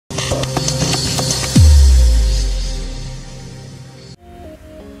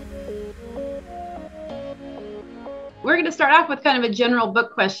we're going to start off with kind of a general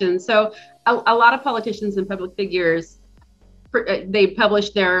book question. So a lot of politicians and public figures, they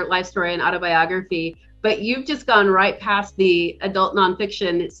publish their life story and autobiography, but you've just gone right past the adult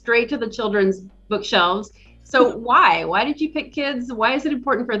nonfiction straight to the children's bookshelves. So why did you pick kids? Why is it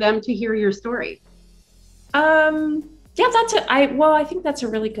important for them to hear your story? Yeah, I think that's a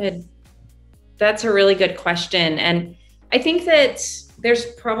really good question. And I think that there's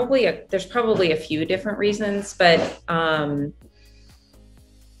probably a few different reasons, but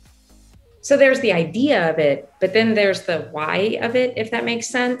so there's the idea of it, but then there's the why of it, if that makes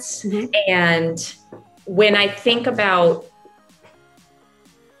sense. Mm-hmm. And when I think about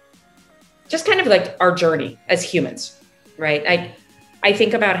just kind of like our journey as humans, right? I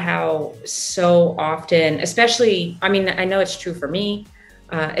think about how so often, especially, I mean, I know it's true for me,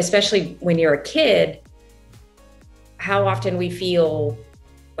 especially when you're a kid, how often we feel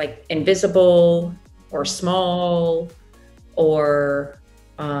like invisible or small or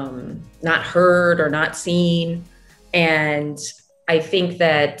not heard or not seen. And I think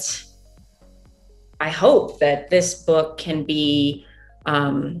that I hope that this book can be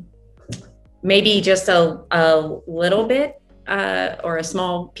maybe just a little bit or a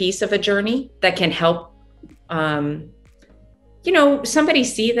small piece of a journey that can help, somebody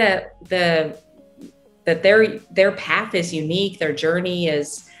see that their path is unique, their journey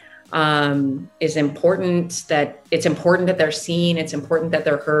is important, that it's important that they're seen, it's important that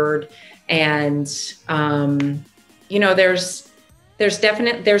they're heard. And,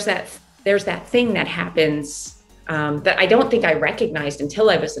 there's that thing that happens that I don't think I recognized until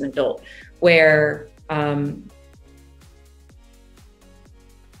I was an adult, where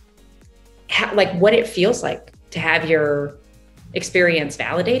like what it feels like to have your experience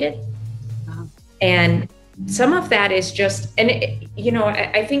validated. Uh-huh. And some of that is just, and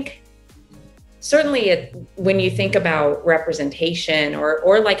I think certainly when you think about representation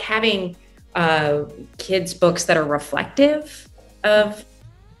or like having kids' books that are reflective of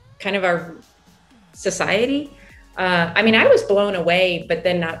kind of our society. I mean, I was blown away, but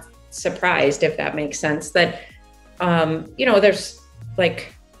then not surprised, if that makes sense, that, there's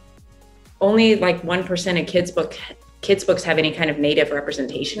like only like 1% of kids' books have any kind of Native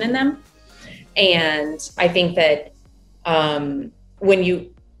representation in them. And I think that when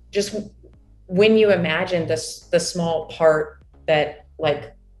you imagine the small part that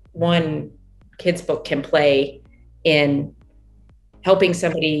like one kid's book can play in helping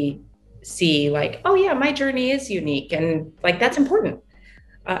somebody see like, oh yeah, my journey is unique, and like that's important.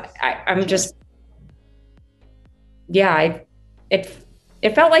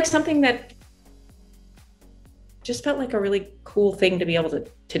 It felt like something that just felt like a really cool thing to be able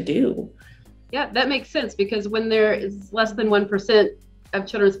to do. Yeah, that makes sense, because when there is less than 1% of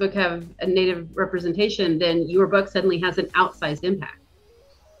children's book have a Native representation, then your book suddenly has an outsized impact.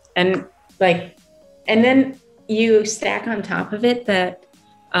 And then you stack on top of it that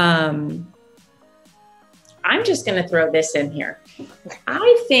I'm just going to throw this in here.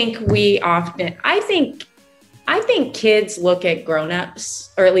 I think kids look at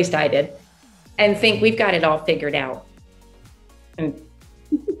grownups, or at least I did, and think we've got it all figured out. And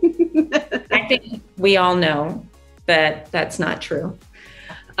I think we all know that that's not true.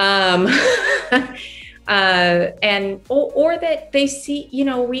 And that they see,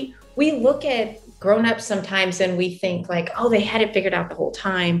 we look at grownups sometimes and we think like, oh, they had it figured out the whole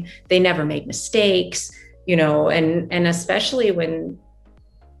time. They never made mistakes, and especially when,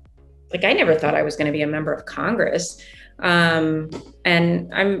 like, I never thought I was going to be a member of Congress. And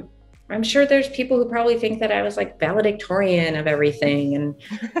I'm sure there's people who probably think that I was like valedictorian of everything. And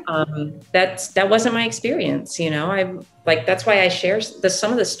that wasn't my experience. I'm like, that's why I share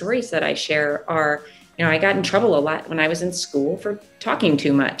some of the stories that I share are, I got in trouble a lot when I was in school for talking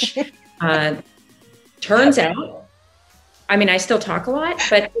too much. Turns out, I mean, I still talk a lot,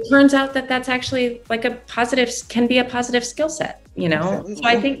 but it turns out that that's actually like can be a positive skill set,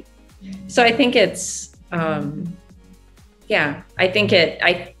 So I think it's, I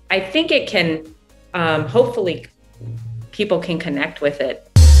think it can, hopefully people can connect with it